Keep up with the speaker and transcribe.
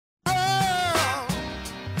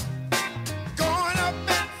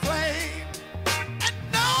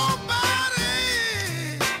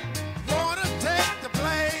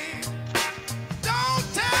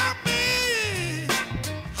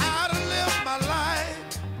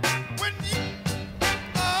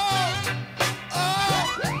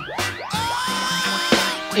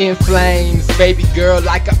in flames, baby girl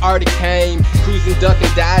like I already came. Cruising, ducking,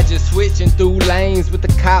 dodging, switching through lanes with the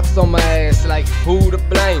cops on my ass like who to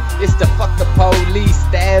blame? It's the fuck the police,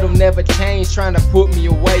 that'll never change, trying to put me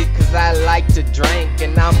away cause I like to drink.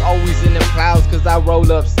 And I'm always in the clouds cause I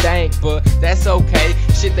roll up stank, but that's okay,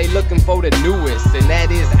 shit they looking for the newest, and that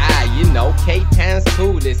is I, you know, K-Town's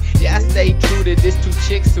coolest. Yeah, I stay true to this, two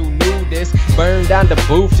chicks who knew this, burn down the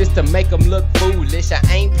booth just to make them look foolish. I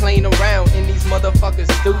ain't playing around and these motherfuckers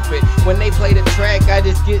stupid. When they play the track I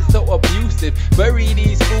just get so abusive. Bury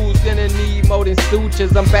these fools, gonna need more than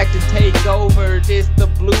sutures. I'm back to take over, this the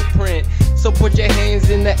blueprint. So put your hands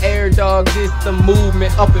in the air, dog, this the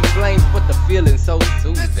movement. Up in flames, but the feeling so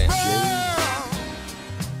soothing.